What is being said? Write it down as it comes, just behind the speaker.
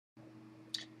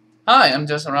Hi, I'm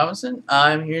Justin Robinson.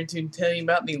 I'm here to tell you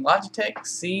about the Logitech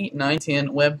C910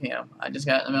 webcam. I just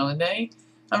got it in the middle of the day.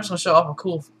 I'm just going to show off the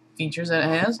cool features that it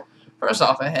has. First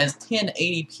off, it has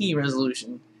 1080p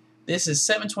resolution. This is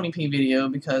 720p video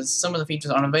because some of the features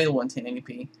aren't available in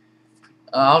 1080p.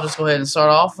 I'll just go ahead and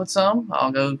start off with some.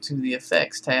 I'll go to the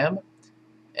Effects tab.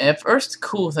 And first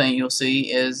cool thing you'll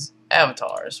see is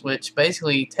avatars, which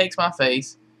basically takes my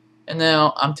face, and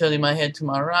now I'm tilting my head to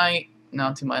my right,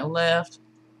 now to my left.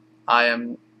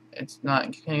 It's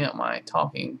not getting up my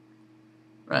talking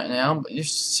right now, but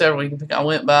there's several you can pick. I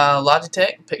went by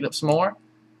Logitech, picked up some more,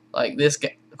 like this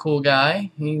guy, cool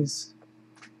guy. He's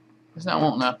not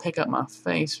wanting to pick up my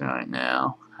face right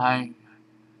now. But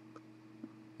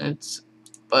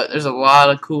there's a lot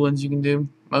of cool ones you can do.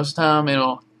 Most of the time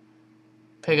it'll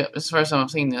pick up. This is the first time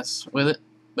I've seen this with it,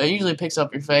 but it usually picks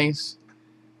up your face.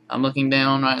 I'm looking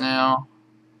down right now,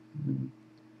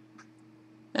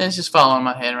 and it's just following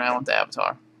my head around with the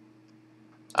avatar.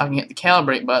 I can hit the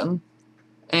calibrate button,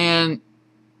 and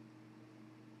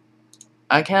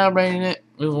I calibrated it,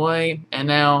 move away, and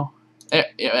now, there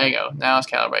you go, now it's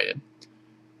calibrated.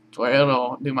 To where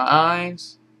it'll do my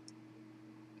eyes,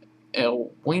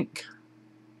 it'll wink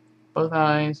both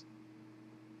eyes,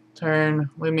 turn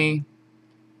with me,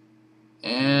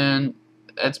 and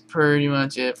that's pretty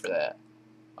much it for that.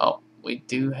 Oh, we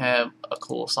do have a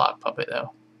cool sock puppet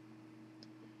though.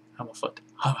 I'm a foot.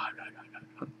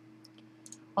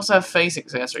 Also have face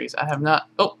accessories. I have not.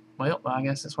 Oh, well, I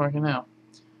guess it's working now.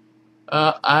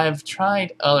 I've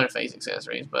tried other face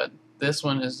accessories, but this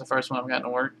one is the first one I've gotten to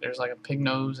work. There's like a pig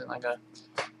nose and like a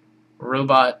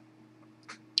robot.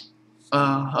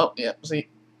 Oh, yeah, see,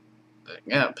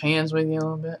 yeah, it pans with you a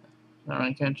little bit. Not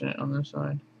really catching it on this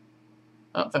side.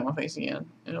 Oh, found my face again.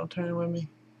 It'll turn with me.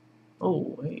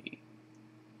 Oh, hey.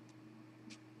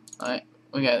 Alright,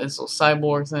 we got this little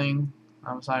cyborg thing.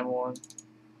 I'm a cyborg.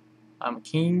 I'm a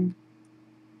king.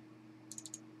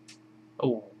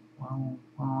 Oh, I don't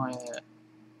like that.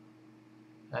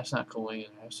 That's not cool either.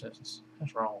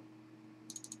 That's wrong.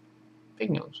 Pig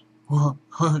nose. Oh,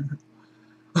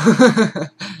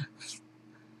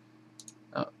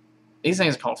 these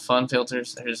things are called fun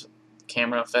filters. There's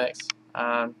camera effects.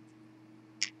 I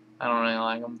don't really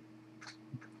like them.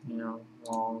 You know,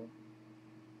 long.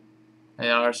 They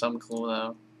are some cool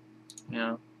though. You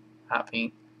know, hot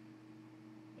pink.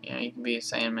 Yeah, you can be a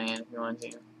Sandman if you want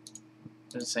to.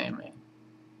 There's a Sandman.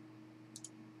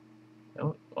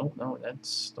 Oh no,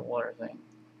 that's the water thing.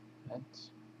 That's,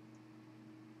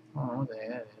 I don't know what the heck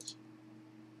that is.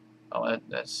 Oh,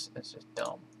 that's just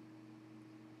dumb.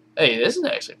 Hey, this is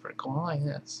actually pretty cool. I like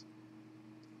this.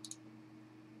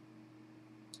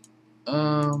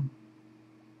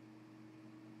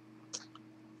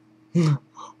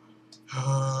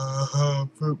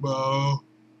 Football.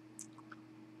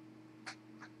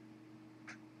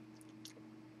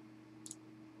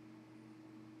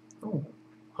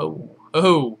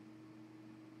 Oh.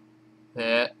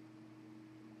 That.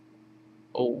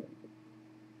 Oh.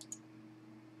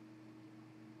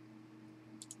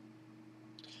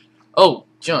 Oh,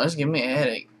 John, that's giving me a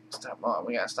headache. Stop on.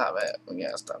 We gotta stop that. We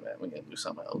gotta do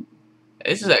something else.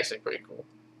 This is actually pretty cool.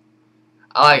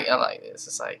 I like this.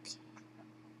 It's like,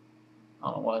 I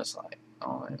don't know what it's like. I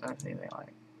don't think there's anything like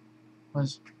it.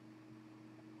 What's,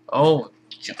 oh,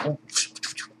 John.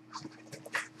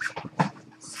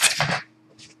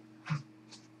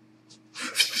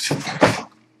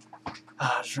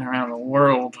 Just ran around the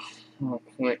world real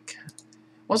quick.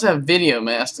 What's that video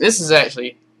mask? This is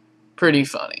actually pretty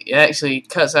funny. It actually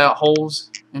cuts out holes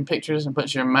in pictures and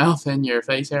puts your mouth in your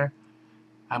face hair.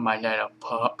 I'm my little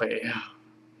puppy.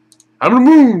 I'm the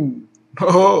moon.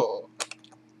 Oh.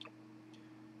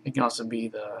 It can also be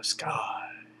the sky.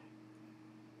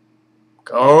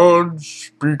 God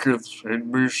speaketh,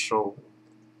 it be so.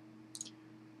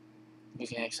 You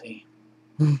can actually.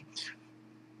 You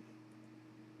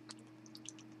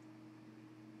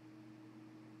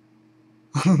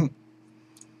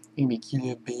can be cute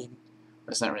little baby.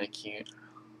 That's not really cute.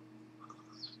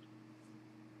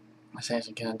 That's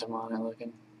actually kind of demonic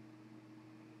looking.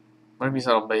 What if you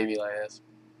saw a baby like this?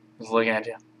 Just looking at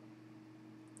you.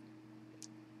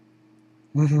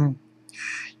 Welcome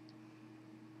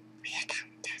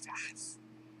to us.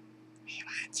 We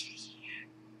want you here.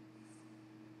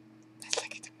 Let's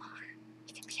look at the more.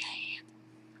 You can be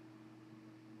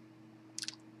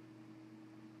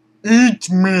a hand. Eat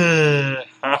me!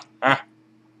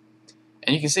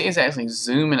 And you can see it's actually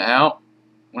zooming out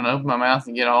when I open my mouth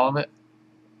and get all of it.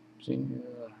 See?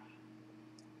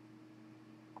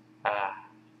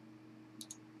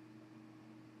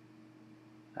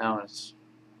 Now it's,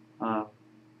 I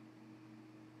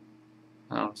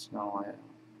don't it's not like that.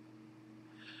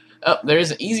 Oh, there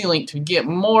is an easy link to get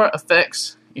more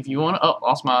effects if you want to. Oh,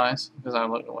 lost my eyes because I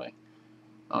looked away.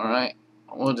 Alright,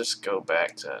 we'll just go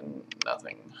back to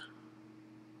nothing.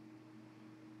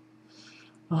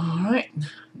 Alright,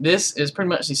 this is pretty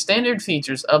much the standard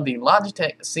features of the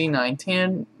Logitech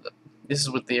C910. This is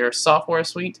with their software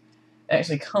suite. It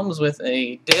actually comes with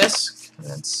a disc.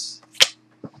 That's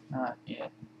not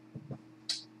it.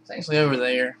 It's actually over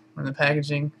there in the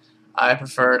packaging. I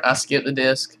skipped the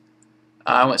disc.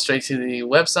 I went straight to the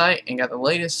website and got the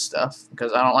latest stuff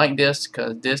because I don't like discs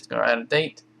because discs are out of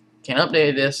date. Can't update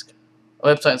a disc.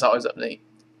 The website's always update.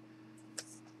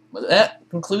 But that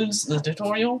concludes the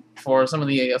tutorial for some of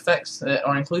the effects that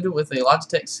are included with the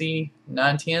Logitech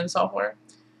C910 software.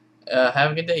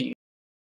 Have a good day.